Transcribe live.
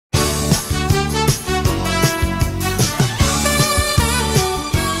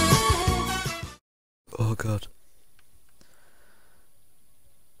god.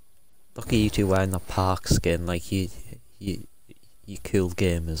 Look at you two wearing the park skin like you cool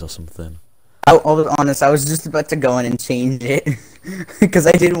gamers or something. I'll be honest, I was just about to go in and change it. Because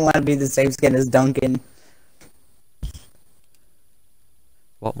I didn't want to be the same skin as Duncan.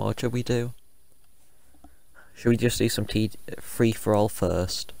 What mode should we do? Should we just do some free-for-all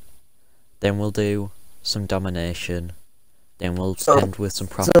first? Then we'll do some domination. Then we'll end with some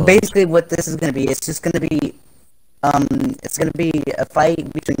proper... So basically what this is going to be, it's just going to be... it's going to be a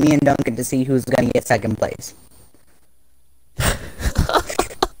fight between me and Duncan to see who's going to get second place.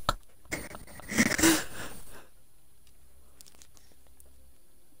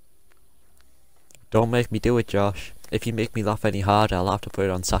 Don't make me do it, Josh. If you make me laugh any harder, I'll have to put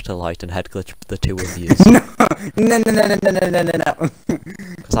it on satellite and head glitch the two of you. No.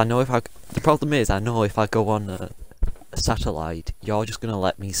 Because I know if I... The problem is, I know if I go on a satellite, you're just going to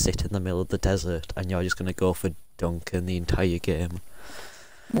let me sit in the middle of the desert and you're just going to go for Duncan the entire game.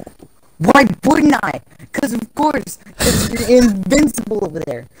 Why wouldn't I? Because of course, it's invincible over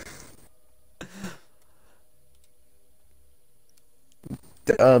there.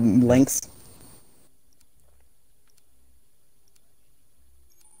 Lynx.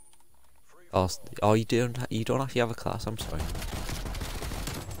 Oh, you don't actually have a class, I'm sorry.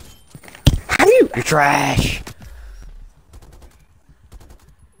 How do you... You're trash!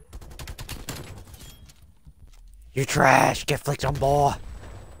 You're trash! Get flicked on more!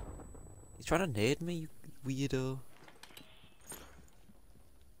 He's trying to nade me, you weirdo.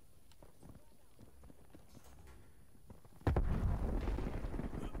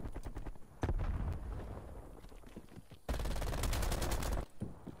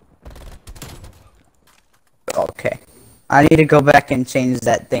 Okay. I need to go back and change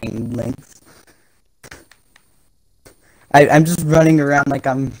that thing, Lynx. I'm just running around like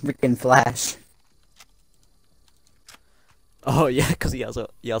I'm freaking Flash. Oh yeah, because he has a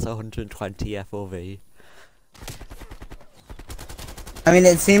 120 FOV. I mean,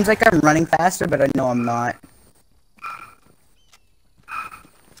 it seems like I'm running faster, but I know I'm not.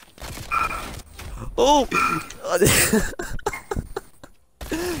 Oh!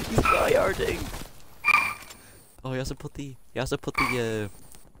 He's tryharding. Oh, he has to put the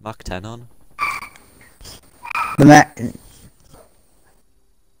Mach 10 on. The Mac.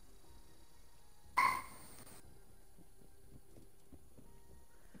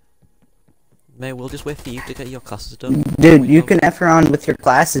 Mate, we'll just wait for you to get your classes done. Dude, you can F around with your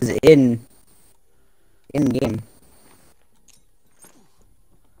classes in game.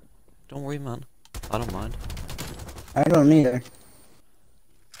 Don't worry, man. I don't mind. I don't either.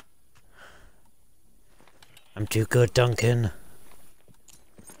 I'm too good, Duncan.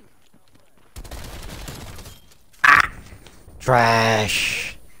 Ah!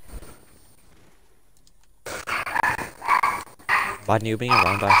 Trash! By noobing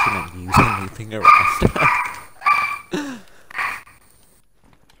around, I actually meant using noobing around.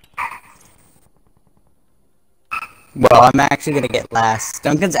 Well, I'm actually gonna get last.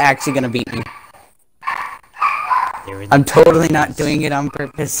 Duncan's actually gonna beat me. I'm totally not doing it on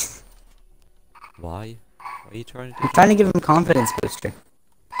purpose. Why? What are you trying to do? I'm trying to give him a confidence booster.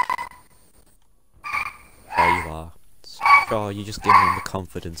 There you are. Sure, you just give him the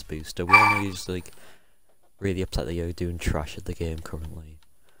confidence booster. We all know you're just like really upset that you're doing trash at the game currently.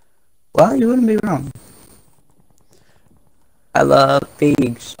 Well, you wouldn't be wrong. I love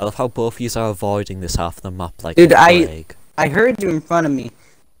pigs. I love how both of you are avoiding this half of the map like Dude, a plague. I heard you in front of me.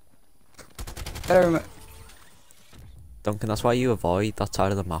 Duncan, that's why you avoid that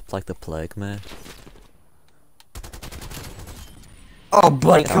side of the map like the plague, mate. Oh,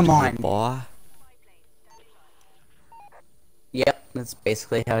 buddy, come on. Boy. Yep, that's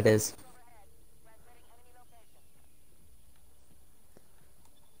basically how it is.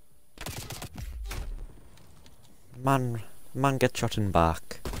 Man get shot in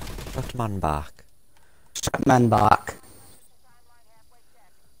back. Shot man back. Shot man back.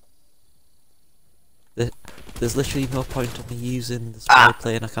 There's literally no point of me using the spray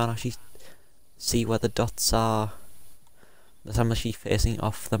plane. I can't actually see where the dots are. That I'm actually facing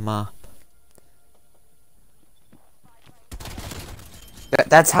off the map.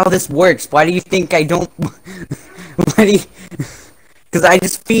 That's how this works. Why do you think I don't... Why do you... Because I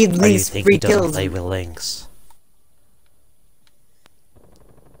just feed Lynx free kills. He doesn't play with Lynx.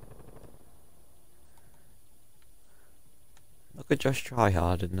 Look at Josh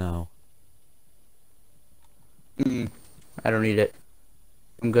tryharded now. I don't need it.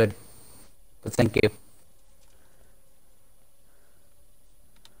 I'm good. But thank you.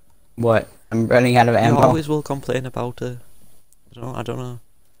 What? I'm running out of ammo. You always will complain about it. I don't know.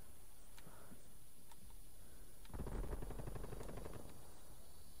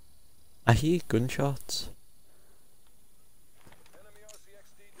 I hear gunshots.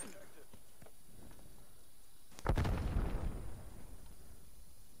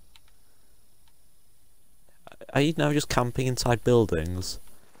 Are you now just camping inside buildings?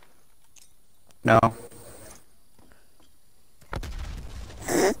 No.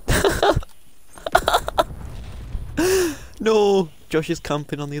 No! Josh is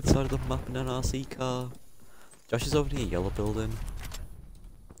camping on the other side of the map in an RC car. Josh is over near a yellow building.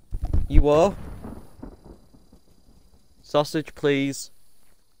 You are? Sausage, please.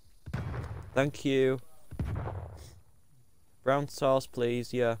 Thank you. Brown sauce,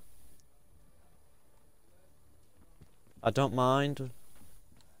 please, yeah. I don't mind.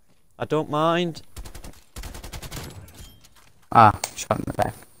 I don't mind. Ah, shot in the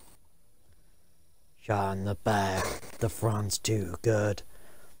back. Shot in the back. The front's too good.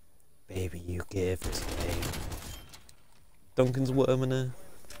 Baby, you give it to me. Duncan's worming her.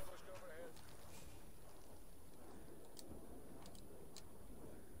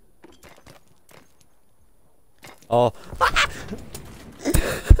 Oh.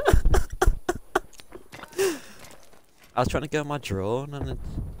 I was trying to get my drone and it's...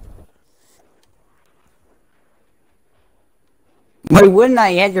 Why wouldn't I?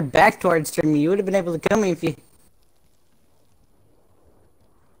 You had your back towards me. You would have been able to kill me if you...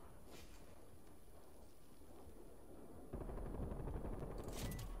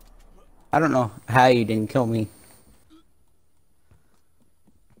 I don't know how you didn't kill me.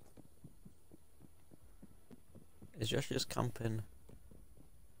 Is Josh just camping?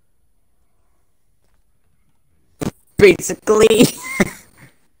 Basically.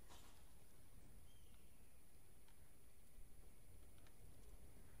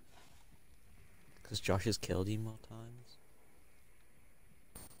 Because Josh has killed you more times.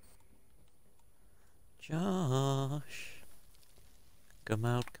 Josh. Come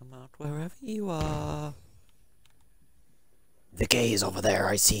out, wherever you are. The gay is over there,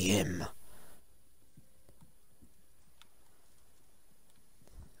 I see him.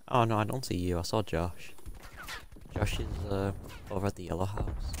 Oh no, I don't see you, I saw Josh. Josh is over at the yellow house.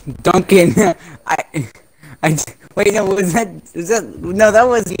 Duncan, wait, no, no, that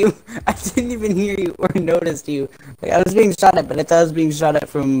was you. I didn't even hear you or noticed you. Like, I was being shot at, but I thought I was being shot at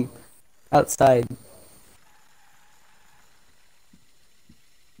from outside.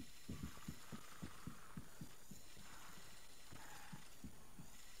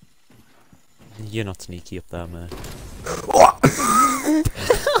 You're not sneaky up there, man.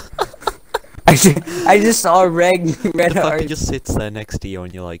 I just saw a red heart. He just sits there next to you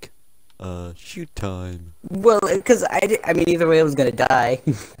and you're like, shoot time. Well, because I mean, either way I was gonna die.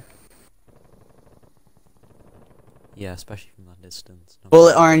 Yeah, especially from that distance. No.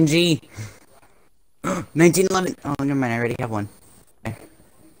 Bullet RNG. 1911. Oh, never mind, I already have one. Okay.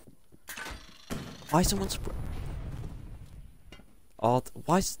 Why is someone Oh,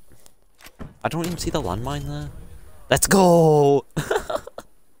 why is... I don't even see the landmine there. Let's go!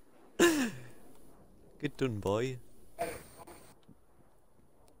 Good done, boy.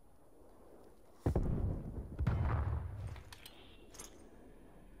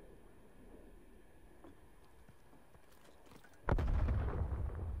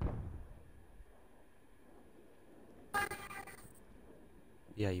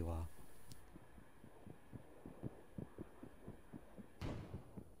 Yeah, you are.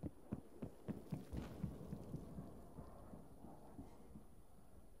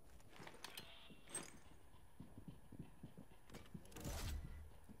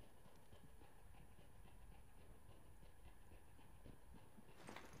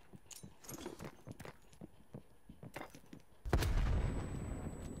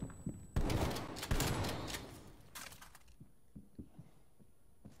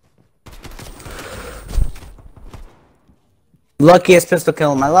 Luckiest pistol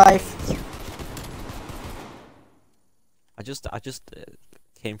kill in my life. I just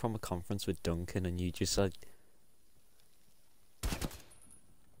came from a conference with Duncan and you just like...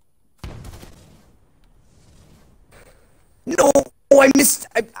 No, I missed.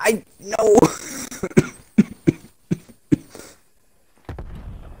 I no.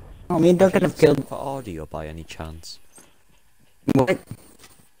 Oh, me and Duncan have killed. For audio by any chance? What?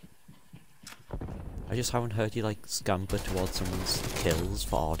 I just haven't heard you like scamper towards someone's kills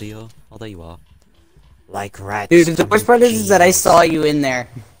for audio. Oh, there you are. Like rats. Dude, the worst part is that I saw you in there.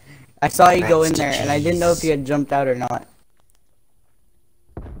 I saw you go in Rats to there, and I didn't know if you had jumped out or not.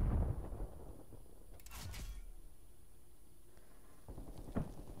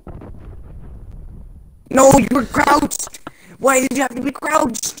 No, you were crouched! Why did you have to be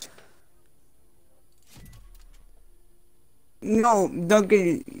crouched? No,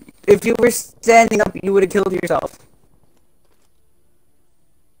 Duncan, If you were standing up, you would have killed yourself.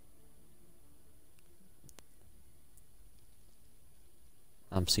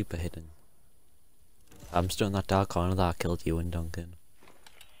 I'm super hidden. I'm still in that dark corner that I killed you and Duncan.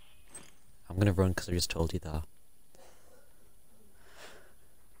 I'm gonna run because I just told you that.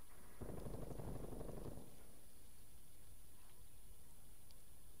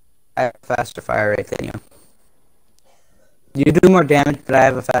 I have a faster fire rate than you. You do more damage, but I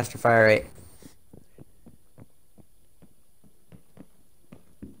have a faster fire rate.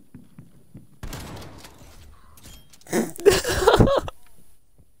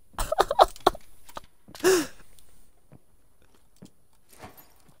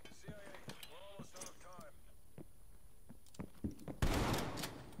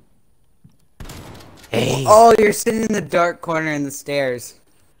 Hey! Oh, you're sitting in the dark corner in the stairs.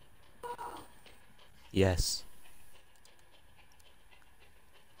 Yes.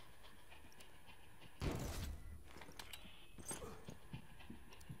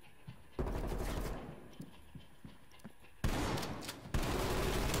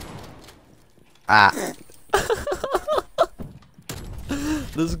 Ah.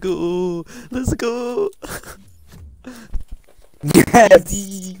 Let's go! Let's go!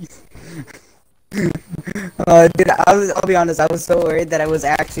 Yes! Dude, I'll be honest, I was so worried that I was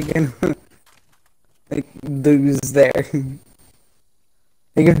actually gonna, like, lose there.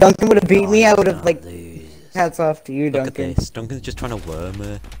 Like, if Duncan would have beat me, I would have, like, lose. hats off to you, Look at Duncan. this. Duncan's just trying to worm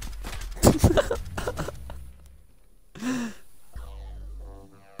her.